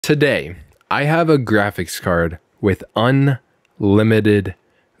Today, I have a graphics card with unlimited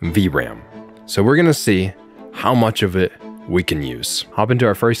VRAM. So we're gonna see how much of it we can use. Hop into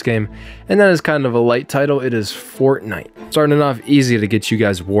our first game, and that is kind of a light title. It is Fortnite. Starting off easy to get you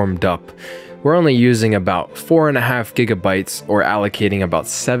guys warmed up. We're only using about 4.5 gigabytes or allocating about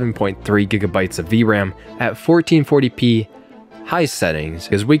 7.3 gigabytes of VRAM at 1440p high settings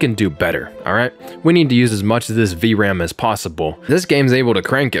because we can do better, all right? We need to use as much of this VRAM as possible. This game's able to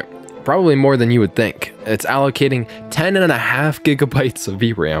crank it, probably more than you would think. It's allocating 10.5 gigabytes of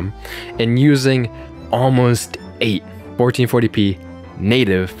VRAM and using almost 8 1440p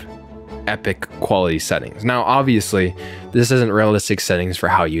native epic quality settings. Now, obviously, this isn't realistic settings for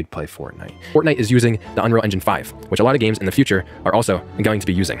how you'd play Fortnite. Fortnite is using the Unreal Engine 5, which a lot of games in the future are also going to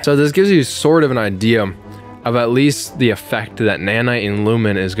be using. So this gives you sort of an idea of at least the effect that Nanite and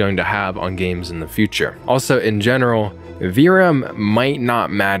Lumen is going to have on games in the future. Also, in general, VRAM might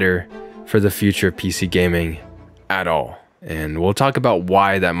not matter for the future of PC gaming at all. And we'll talk about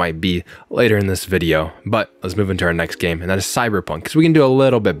why that might be later in this video. But let's move into our next game, and that is Cyberpunk, because we can do a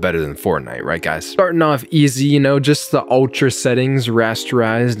little bit better than Fortnite, right guys? Starting off easy, you know, just the ultra settings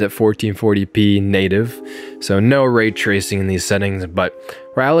rasterized at 1440p native. So no ray tracing in these settings, but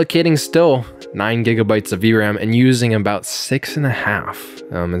we're allocating still 9 gigabytes of VRAM and using about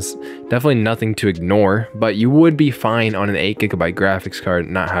 6.5. It's definitely nothing to ignore, but you would be fine on an 8 gigabyte graphics card,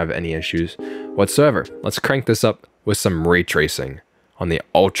 not have any issues whatsoever. Let's crank this up with some ray tracing on the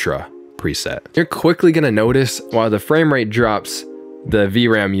Ultra preset. You're quickly gonna notice while the frame rate drops, the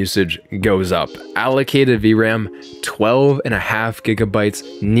VRAM usage goes up. Allocated VRAM, 12.5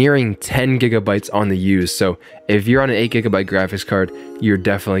 gigabytes, nearing 10 gigabytes on the use. So if you're on an 8 gigabyte graphics card, you're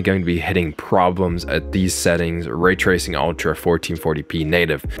definitely going to be hitting problems at these settings. Ray tracing Ultra 1440p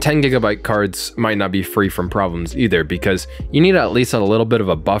native. 10 gigabyte cards might not be free from problems either, because you need at least a little bit of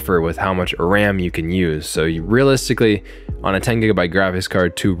a buffer with how much RAM you can use. So you realistically, on a 10 gigabyte graphics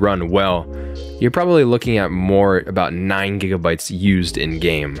card to run well, you're probably looking at more about 9 gigabytes used in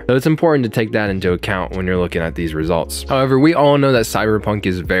game. So it's important to take that into account when you're looking at these results. However, we all know that Cyberpunk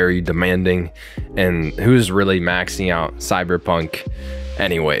is very demanding, and who's really maxing out Cyberpunk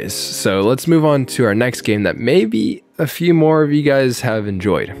anyways? So let's move on to our next game that maybe a few more of you guys have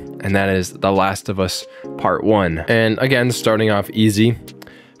enjoyed, and that is The Last of Us Part 1. And again, starting off easy,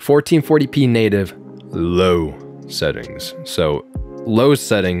 1440p native, low settings. So low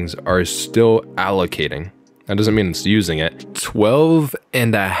settings are still allocating. That doesn't mean it's using it.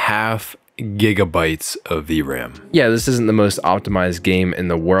 12.5 gigabytes of VRAM. Yeah, this isn't the most optimized game in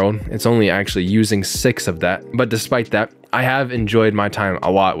the world. It's only actually using 6 of that. But despite that, I have enjoyed my time a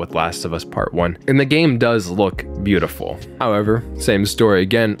lot with Last of Us Part 1, and the game does look beautiful. However, same story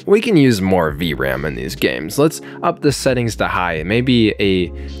again, we can use more VRAM in these games. Let's up the settings to high, maybe a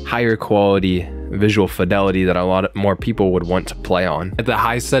higher quality visual fidelity that a lot more people would want to play on. At the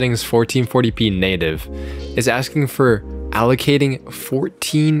high settings, 1440p native is asking for allocating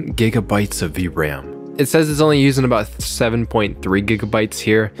 14 gigabytes of VRAM. It says it's only using about 7.3 gigabytes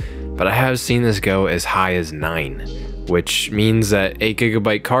here, but I have seen this go as high as 9, which means that 8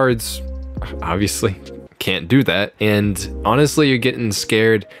 gigabyte cards obviously can't do that. And honestly, you're getting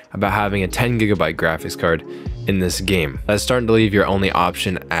scared about having a 10 gigabyte graphics card in this game. That's starting to leave your only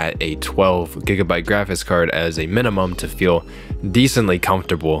option at a 12 gigabyte graphics card as a minimum to feel decently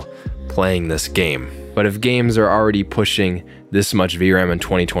comfortable playing this game. But if games are already pushing this much VRAM in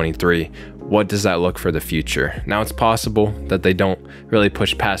 2023, what does that look for the future? Now, it's possible that they don't really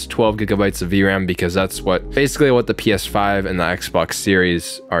push past 12 gigabytes of VRAM because that's basically what the PS5 and the Xbox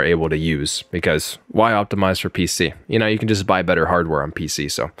Series are able to use, because why optimize for PC? You know, you can just buy better hardware on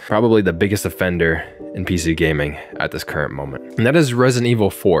PC. So probably the biggest offender in PC gaming at this current moment. And that is Resident Evil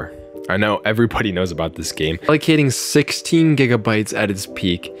 4. I know everybody knows about this game. Allocating 16 gigabytes at its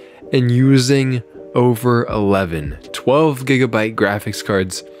peak and using over 11. 12 gigabyte graphics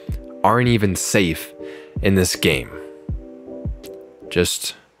cards aren't even safe in this game.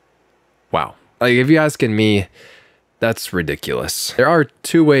 Just wow. Like, if you're asking me, that's ridiculous. There are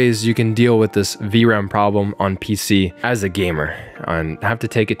 2 ways you can deal with this VRAM problem on PC as a gamer, and have to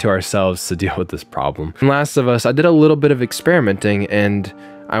take it to ourselves to deal with this problem. In Last of Us, I did a little bit of experimenting, and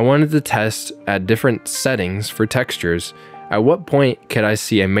I wanted to test at different settings for textures. At what point could I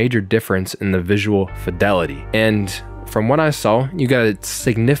see a major difference in the visual fidelity? And from what I saw, you got a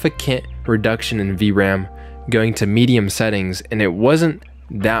significant reduction in VRAM going to medium settings, and it wasn't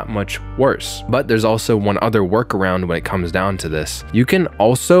that much worse. But there's also one other workaround when it comes down to this. You can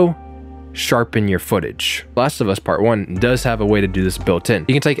also sharpen your footage. Last of Us Part 1 does have a way to do this built in.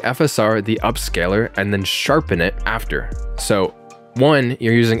 You can take FSR, the upscaler, and then sharpen it after. So One,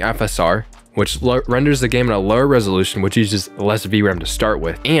 you're using FSR, which renders the game at a lower resolution, which uses less VRAM to start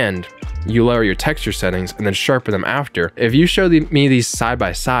with, and you lower your texture settings and then sharpen them after. If you show me these side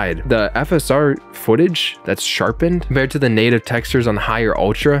by side, the FSR footage that's sharpened compared to the native textures on higher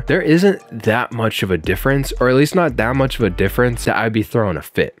ultra, there isn't that much of a difference, or at least not that much of a difference that I'd be throwing a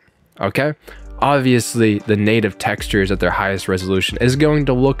fit, okay? Obviously, the native textures at their highest resolution is going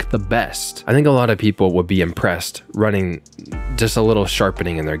to look the best. I think a lot of people would be impressed running just a little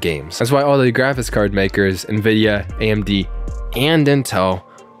sharpening in their games. That's why all the graphics card makers, NVIDIA, AMD, and Intel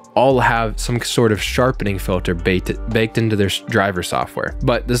all have some sort of sharpening filter baked into their driver software.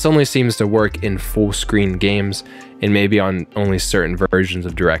 But this only seems to work in full screen games and maybe on only certain versions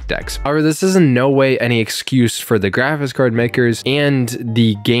of DirectX. However, this is in no way any excuse for the graphics card makers and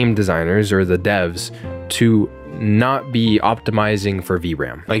the game designers or the devs to not be optimizing for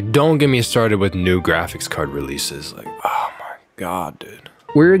VRAM. Like, don't get me started with new graphics card releases. Like, oh my God, dude.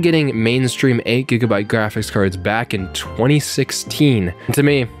 We're getting mainstream 8GB graphics cards back in 2016. And to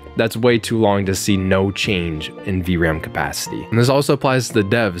me, that's way too long to see no change in VRAM capacity. And this also applies to the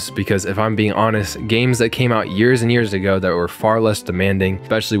devs, because if I'm being honest, games that came out years and years ago that were far less demanding,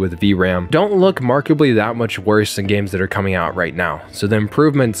 especially with VRAM, don't look markedly that much worse than games that are coming out right now. So the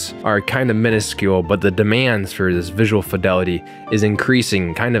improvements are kind of minuscule, but the demands for this visual fidelity is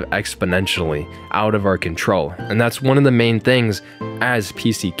increasing kind of exponentially out of our control. And that's one of the main things as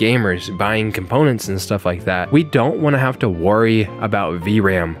PC gamers buying components and stuff like that. We don't want to have to worry about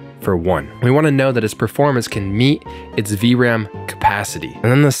VRAM. For one, we want to know that its performance can meet its VRAM capacity. And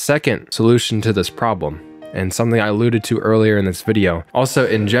then the second solution to this problem, and something I alluded to earlier in this video, also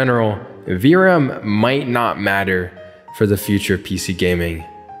in general, VRAM might not matter for the future of PC gaming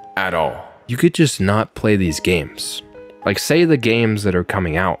at all. You could just not play these games. Like, say the games that are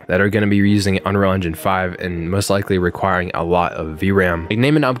coming out that are going to be using Unreal Engine 5 and most likely requiring a lot of VRAM. Like,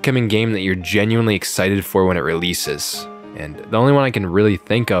 name an upcoming game that you're genuinely excited for when it releases. And the only one I can really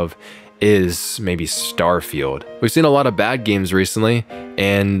think of is maybe Starfield. We've seen a lot of bad games recently,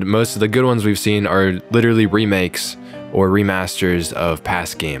 and most of the good ones we've seen are literally remakes or remasters of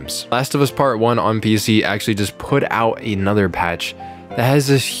past games. Last of Us Part 1 on PC actually just put out another patch that has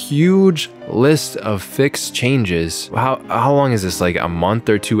this huge list of fixed changes. How long is this, like a month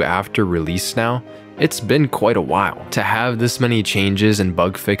or two after release now? It's been quite a while to have this many changes and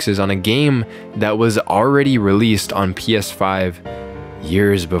bug fixes on a game that was already released on PS5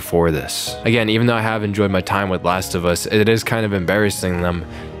 years before this. Again, even though I have enjoyed my time with Last of Us, it is kind of embarrassing them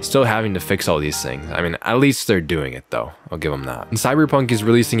still having to fix all these things. I mean, at least they're doing it though. I'll give them that. And Cyberpunk is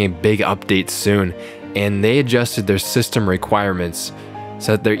releasing a big update soon, and they adjusted their system requirements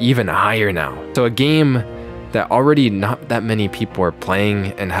so that they're even higher now. So a game that already not that many people are playing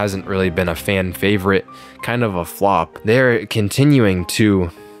and hasn't really been a fan favorite, kind of a flop, they're continuing to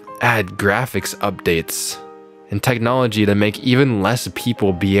add graphics updates and technology to make even less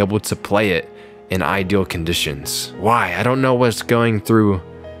people be able to play it in ideal conditions. Why? I don't know what's going through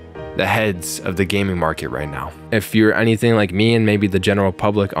the heads of the gaming market right now. If you're anything like me and maybe the general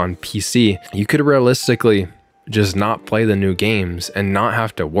public on PC, you could realistically just not play the new games and not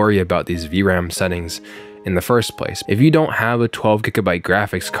have to worry about these VRAM settings in the first place. If you don't have a 12GB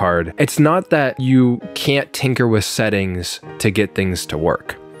graphics card, it's not that you can't tinker with settings to get things to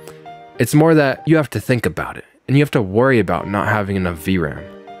work. It's more that you have to think about it, and you have to worry about not having enough VRAM.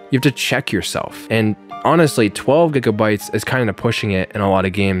 You have to check yourself. And honestly, 12GB is kind of pushing it in a lot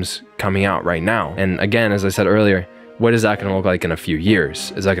of games coming out right now. And again, as I said earlier, what is that going to look like in a few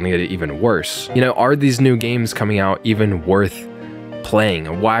years? Is that going to get even worse? You know, are these new games coming out even worth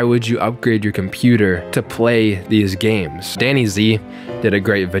playing? Why would you upgrade your computer to play these games? Danny Z did a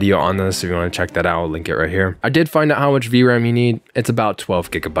great video on this. If you want to check that out, I'll link it right here. I did find out how much VRAM you need. It's about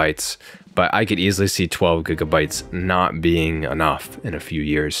 12GB, but I could easily see 12GB not being enough in a few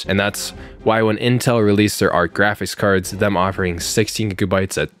years. And that's why when Intel released their ARC graphics cards, them offering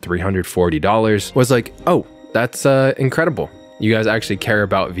 16GB at $340 was like, oh, that's incredible. You guys actually care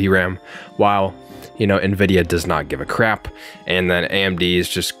about VRAM, while, you know, NVIDIA does not give a crap, and then AMD is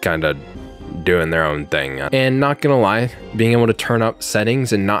just kind of doing their own thing. And not gonna lie, being able to turn up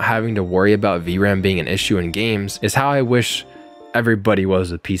settings and not having to worry about VRAM being an issue in games is how I wish everybody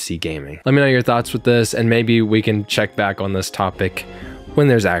was with PC gaming. Let me know your thoughts with this, and maybe we can check back on this topic when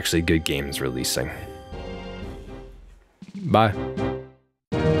there's actually good games releasing. Bye.